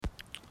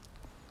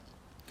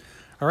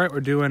All right,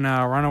 we're doing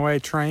Runaway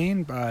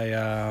Train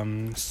by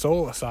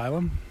Soul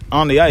Asylum.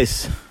 On the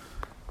ice.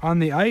 On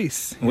the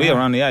ice. We are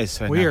on the ice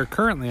right now. We are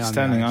currently on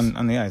Standing the ice.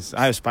 on the ice.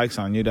 I have spikes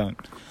on, you don't.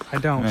 I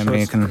don't.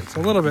 Maybe So it's a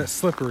little bit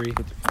slippery.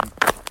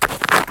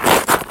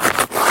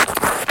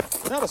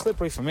 Not as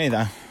slippery for me,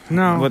 though.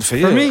 No, But for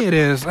you. me it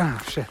is. Oh,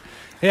 shit.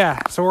 Yeah,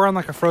 so we're on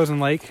like a frozen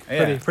lake.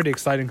 Yeah. Pretty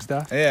exciting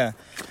stuff. Yeah.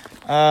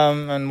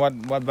 And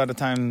what better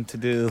time to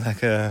do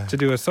like a To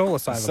do a Soul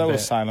Asylum Soul bit.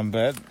 Asylum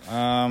bit?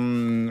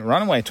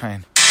 Runaway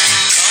Train.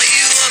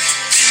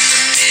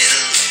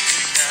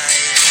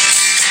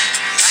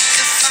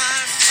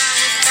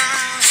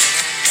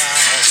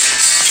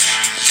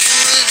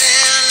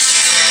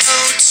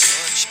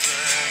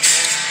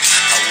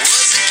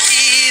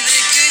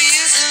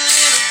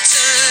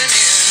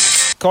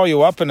 Call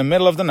you up in the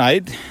middle of the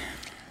night.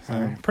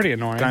 Pretty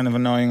annoying. Kind of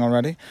annoying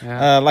already.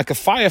 Yeah. Like a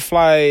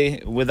firefly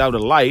without a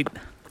light.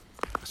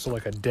 So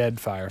like a dead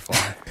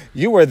firefly.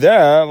 You were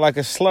there like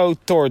a slow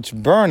torch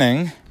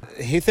burning.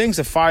 He thinks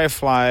a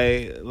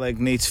firefly like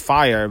needs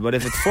fire, but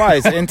if it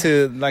flies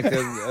into like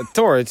a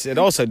torch, it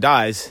also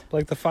dies.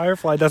 Like the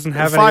firefly doesn't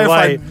have The any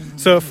firefly light,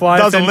 so it flies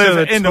doesn't into live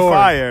the in the torch.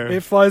 fire.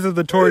 It flies into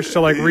the torch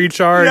to like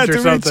recharge Yeah, or to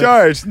something.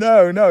 recharge.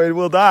 No, it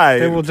will die.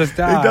 It will just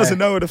die. He doesn't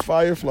know what a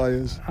firefly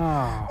is.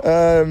 Oh.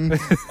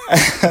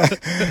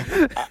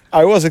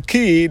 I was a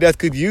key that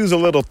could use a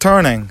little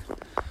turning.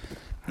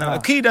 Now,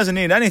 a key doesn't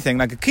need anything.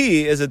 Like a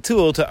key is a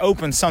tool to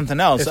open something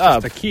else It's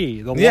up. just a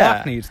key. The Yeah.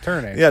 lock needs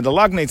turning. Yeah, the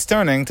lock needs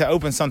turning to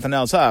open something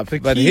else up. The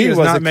but key he is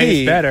was not a made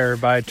key. better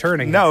by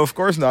turning. No, of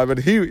course not. But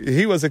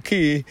he was a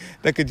key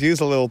that could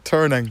use a little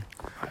turning.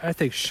 I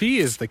think she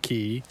is the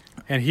key,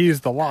 and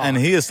he's the lock. And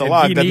he is the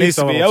lock that needs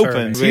to a be little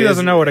opened. turning. He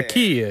doesn't know what a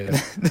key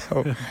is.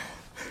 No.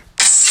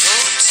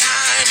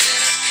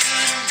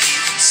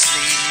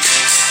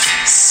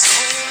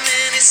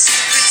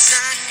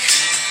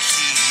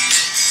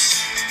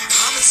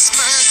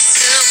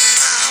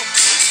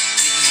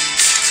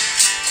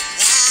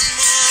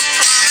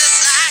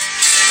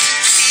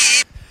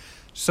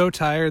 So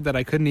tired that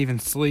I couldn't even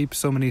sleep.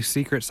 So many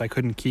secrets I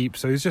couldn't keep.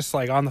 So he's just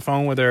like on the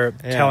phone with her,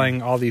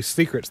 telling all these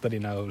secrets that he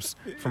knows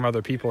from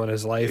other people in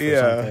his life or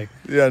something.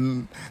 Yeah,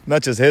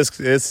 not just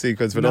his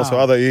secrets, but No. also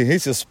other.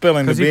 He's just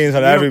spilling the 'Cause beans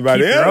on you don't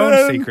everybody. keep your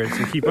own secrets.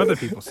 You keep other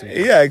people's secrets.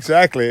 Yeah,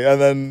 exactly.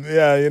 And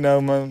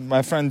then,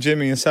 my friend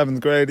Jimmy in 7th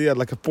grade, he had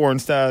like a porn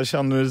stash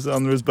under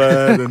his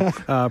bed.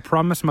 And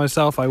Promised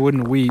myself I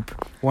wouldn't weep.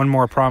 One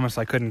more promise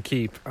I couldn't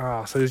keep.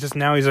 Oh, so he's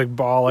now like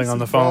bawling on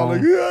the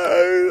phone.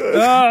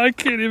 Oh, I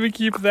can't even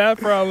keep that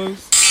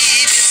promise.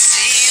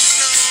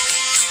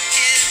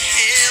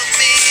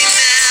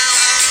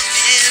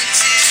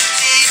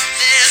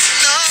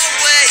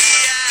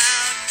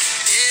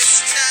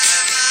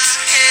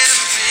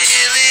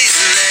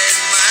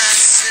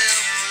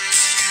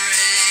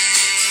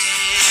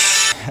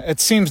 It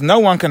seems no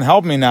one can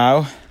help me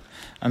now.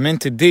 I'm in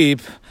too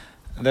deep.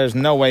 There's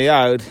no way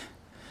out.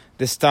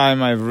 This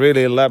time I've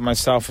really let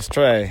myself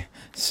astray.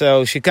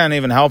 So she can't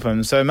even help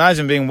him. So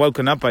imagine being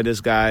woken up by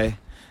this guy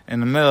in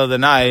the middle of the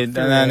night, and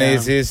then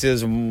he's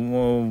just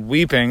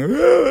weeping.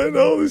 And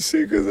all the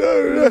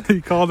secrets.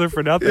 He called her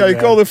for nothing. Yeah, he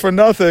man. called her for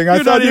nothing.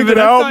 I thought you could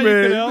help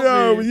me.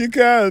 No, me. but you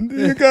can't.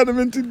 You can't. I'm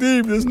in too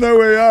deep. There's no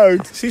way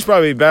out. She's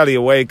probably barely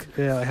awake.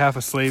 Yeah, like half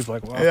asleep.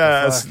 Like, what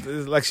Yeah, the fuck?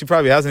 it's like she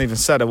probably hasn't even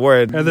said a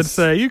word. And then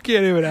say, you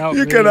can't even help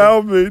me. You can't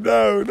help me.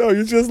 No,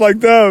 you're just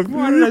like them.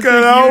 Why did You I can't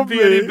think help you'd be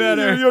me. any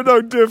better? You're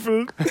no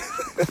different.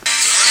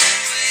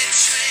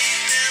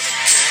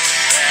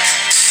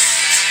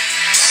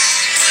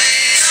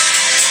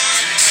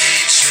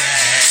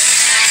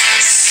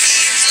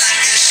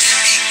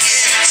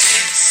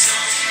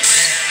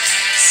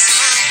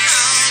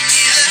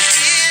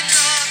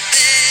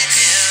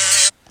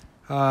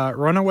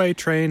 Runaway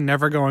train,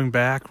 never going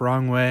back,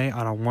 wrong way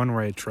on a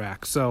one-way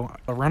track. So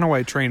a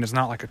runaway train is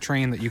not like a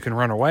train that you can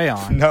run away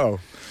on. No.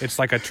 It's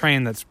like a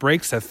train that's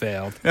brakes have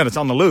failed. Yeah, it's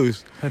on the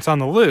loose. It's on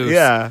the loose.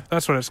 Yeah.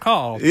 That's what it's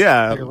called.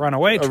 Yeah. Like a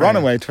runaway train. A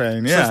runaway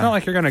train, yeah. So it's not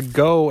like you're going to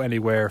go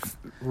anywhere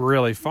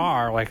really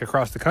far, like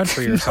across the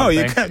country or No, something.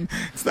 you can't.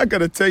 It's not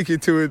going to take you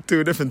to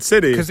a different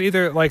city. Because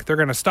either like they're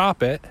going to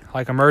stop it,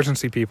 like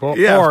emergency people,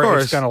 Yeah, of or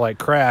course. it's going to like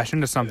crash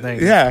into something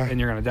Yeah. and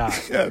you're going to die.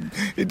 Yeah,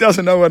 he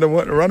doesn't know what a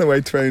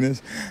runaway train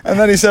is. And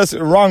then he says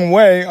wrong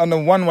way on the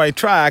one-way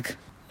track.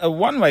 A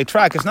one-way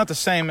track is not the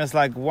same as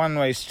like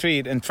one-way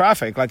street in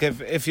traffic. Like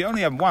if you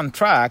only have one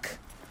track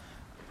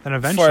And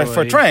eventually,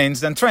 for trains,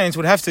 then trains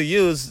would have to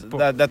use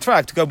that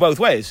track to go both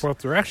ways. both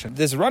directions.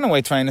 This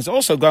runaway train is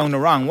also going the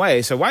wrong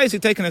way. So why is he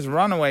taking his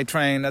runaway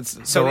train?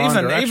 So wrong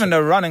even direction.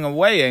 the running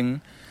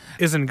awaying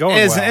Isn't going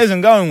well.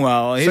 isn't going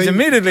well. He's So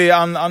immediately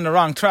on the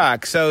wrong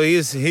track. So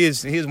he's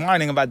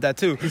whining about that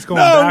too. He's going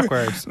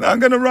backwards. No, I'm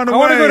gonna run away. I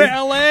want to go to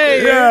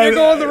L.A. Yeah. You're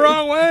going the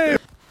wrong way.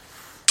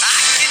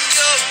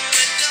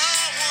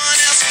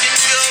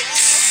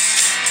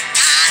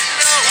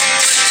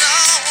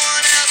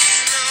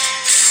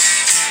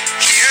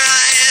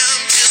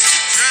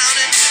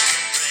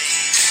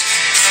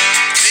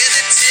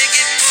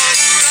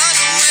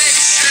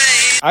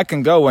 I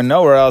can go where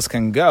nowhere else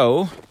can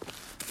go.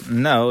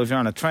 No, if you're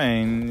on a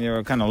train,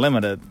 you're kind of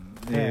limited.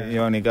 You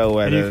only go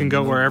where and you can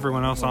go where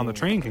everyone else on the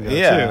train can go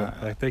Yeah.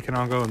 too. Like they can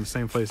all go in the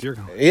same place you're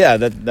going. Yeah,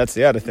 that's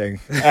the other thing.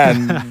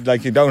 And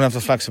like you don't have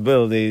the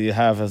flexibility you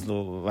have as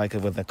like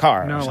with the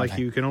car. No, or like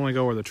something. you can only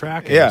go where the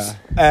track is. Yeah,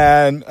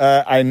 and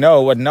I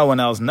know what no one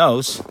else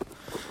knows.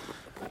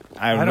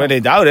 I really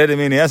doubt it. I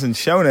mean, he hasn't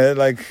shown it.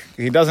 Like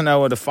he doesn't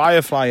know what the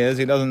Firefly is.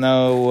 He doesn't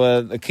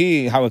know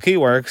how a key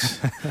works.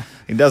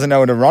 He doesn't know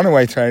what a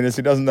runaway train is.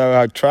 He doesn't know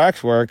how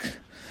tracks work.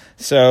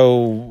 So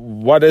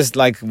what is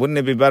like? Wouldn't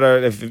it be better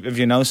if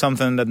you know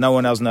something that no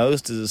one else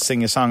knows to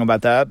sing a song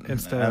about that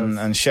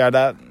and share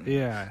that?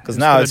 Yeah, because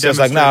now it's just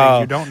like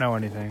no, you don't know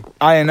anything.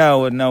 I know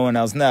what no one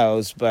else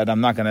knows, but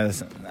I'm not gonna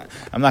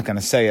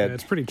say it. Yeah,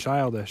 it's pretty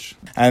childish.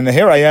 And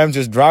here I am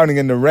just drowning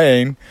in the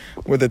rain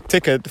with a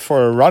ticket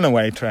for a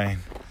runaway train.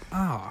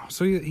 Oh,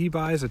 so he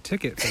buys a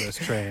ticket for this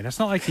train. It's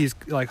not like he's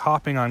like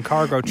hopping on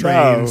cargo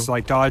trains,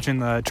 like dodging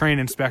the train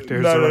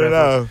inspectors or whatever.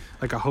 No.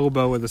 Like a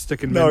hobo with a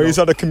stick and No, he's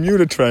on a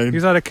commuter train.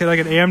 He's on like an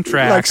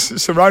Amtrak. Like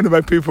surrounded by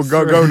people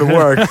going to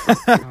work.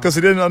 Because he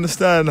didn't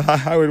understand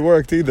how it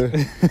worked either.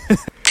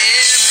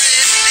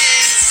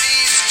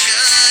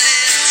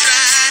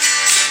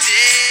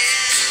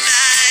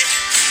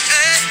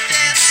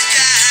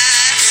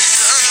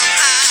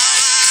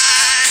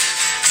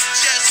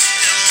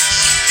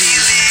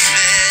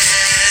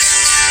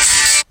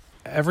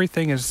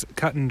 Everything is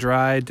cut and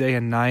dry, day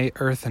and night,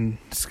 earth and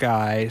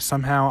sky.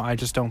 Somehow I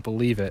just don't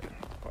believe it.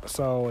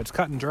 So it's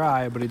cut and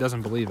dry, but he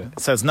doesn't believe it.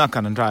 So it's not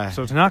cut and dry.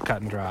 So it's not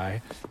cut and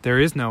dry. There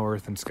is no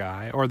earth and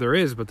sky. Or there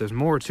is, but there's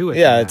more to it.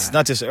 Yeah, it's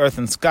not just earth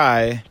and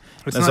sky.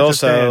 There's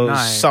also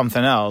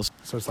something else.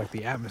 So it's like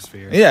the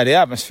atmosphere. Yeah, the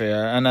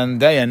atmosphere. And then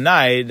day and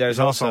night, there's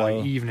also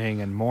like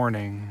evening and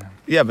morning.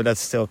 Yeah, but that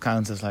still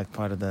counts as like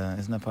part of the...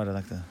 Isn't that part of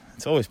like the...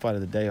 It's always part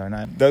of the day or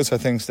night. Those are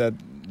things that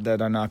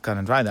are not cut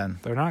and dry then.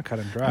 They're not cut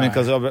and dry. I mean,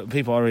 because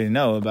people already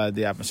know about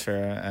the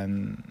atmosphere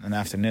and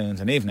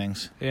afternoons and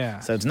evenings.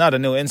 Yeah. So it's not a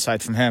new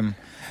insight from him.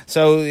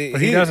 So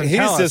but he's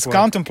just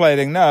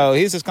contemplating. No,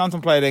 he's just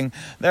contemplating.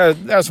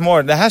 There's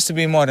more. There has to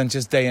be more than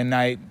just day and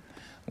night.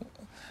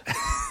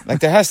 Like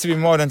there has to be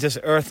more than just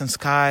earth and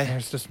sky.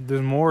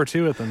 There's more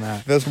to it than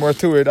that. There's more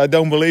to it. I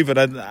don't believe it.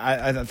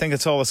 I think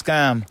it's all a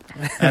scam.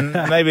 And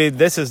maybe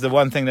this is the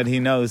one thing that he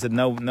knows that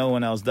no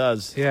one else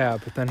does. Yeah,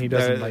 but then he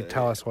doesn't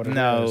tell us what it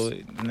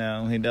is.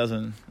 No, he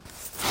doesn't.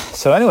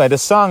 So anyway, the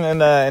song in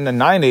the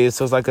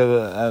 90s was like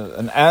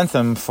an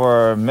anthem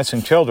for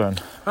missing children.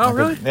 Oh,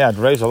 really? It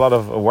raised a lot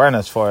of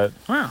awareness for it.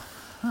 Wow.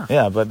 Huh.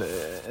 Yeah, but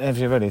if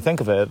you really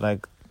think of it,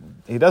 like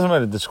he doesn't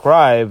really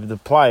describe the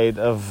plight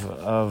of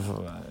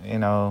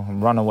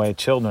runaway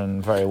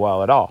children very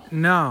well at all.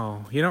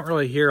 No, you don't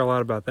really hear a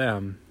lot about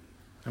them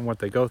and what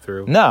they go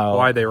through. No,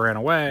 why they ran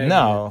away.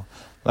 No,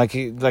 like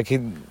he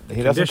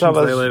doesn't tell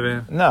us. They live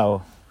in.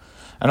 No,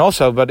 and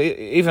also, but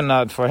even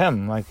not for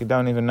him. Like you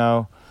don't even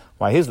know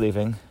why he's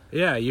leaving.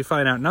 Yeah, you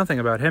find out nothing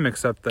about him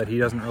except that he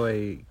doesn't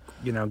really,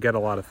 get a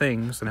lot of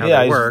things and how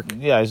they work.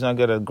 He's not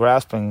good at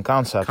grasping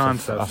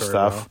concepts of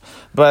stuff. Well.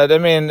 But I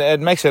mean, it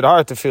makes it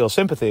hard to feel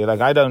sympathy. Like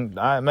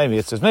maybe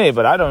it's just me,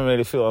 but I don't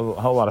really feel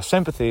a whole lot of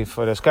sympathy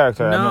for this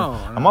character. No,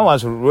 I'm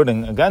almost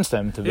rooting against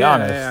him, to be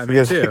honest. Yeah,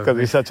 because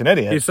he's such an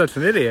idiot. He's such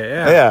an idiot.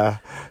 Yeah. Yeah.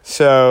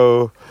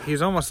 So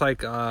he's almost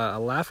like a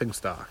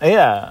laughingstock.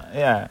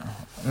 Yeah.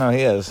 No,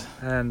 he is.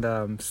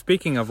 And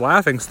speaking of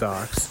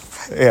laughingstocks.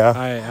 Yeah,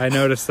 I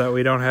noticed that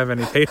we don't have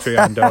any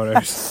Patreon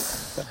donors,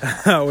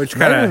 which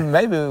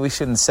maybe we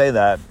shouldn't say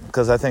that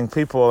because I think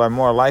people are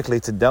more likely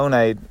to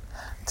donate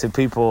to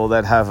people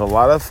that have a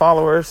lot of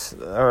followers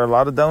or a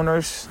lot of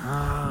donors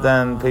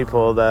than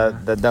people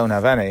that don't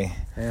have any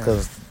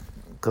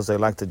because they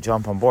like to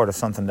jump on board of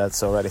something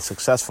that's already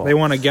successful. They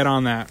want to get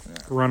on that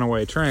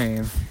runaway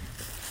train,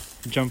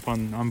 jump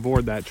on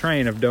board that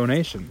train of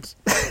donations.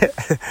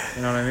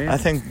 You know what I mean? I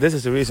think this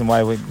is the reason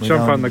why we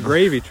jump on the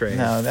gravy train.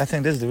 No, I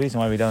think this is the reason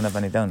why we don't have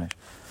any donors.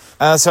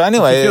 So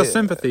anyway, you feel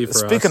sympathy for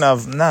speaking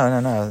us.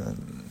 No.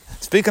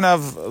 Speaking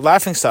of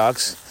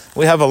laughingstocks,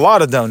 we have a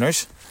lot of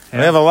donors. Yeah.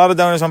 We have a lot of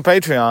donors on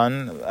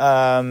Patreon,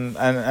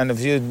 and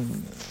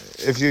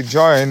if you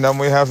join, then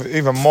we have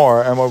even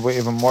more, and we'll be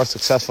even more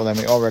successful than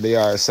we already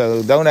are.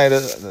 So donate.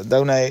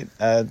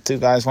 2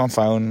 guys, 1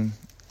 phone.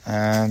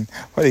 And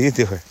what are you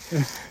doing?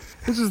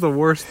 This is the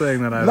worst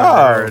thing that I've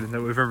ever heard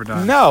that we've ever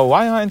done. No,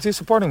 why aren't you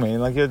supporting me?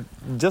 Like you're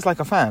just like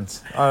our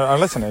fans, our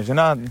listeners. You're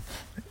not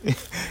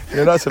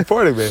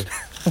supporting me.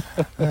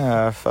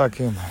 Fuck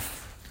you, man.